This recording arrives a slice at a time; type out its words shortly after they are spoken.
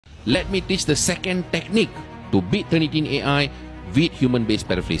let me teach the second technique to beat Turnitin AI with human-based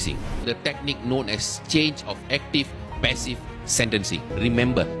paraphrasing. The technique known as change of active passive sentencing.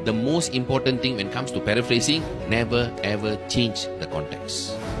 Remember, the most important thing when it comes to paraphrasing, never ever change the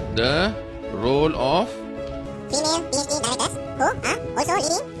context. The role of female PhD directors who are also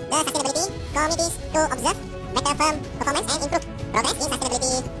leading the sustainability committees to observe better firm performance and improve progress in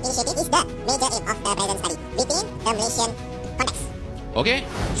sustainability initiative is the major aim of the present study within the Malaysian context. Okay,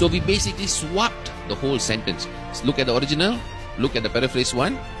 so we basically swapped the whole sentence. Look at the original, look at the paraphrase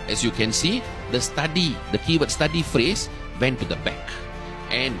one. As you can see, the keyword study phrase went to the back,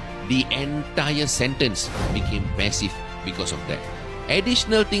 and the entire sentence became passive because of that.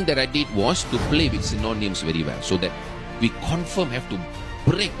 Additional thing that I did was to play with synonyms very well, so that we have to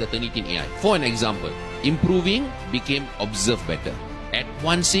break the Turnitin AI. For an example, improving became observe better.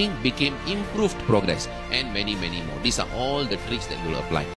 Advancing became improved progress, and many more. These are all the tricks that will apply.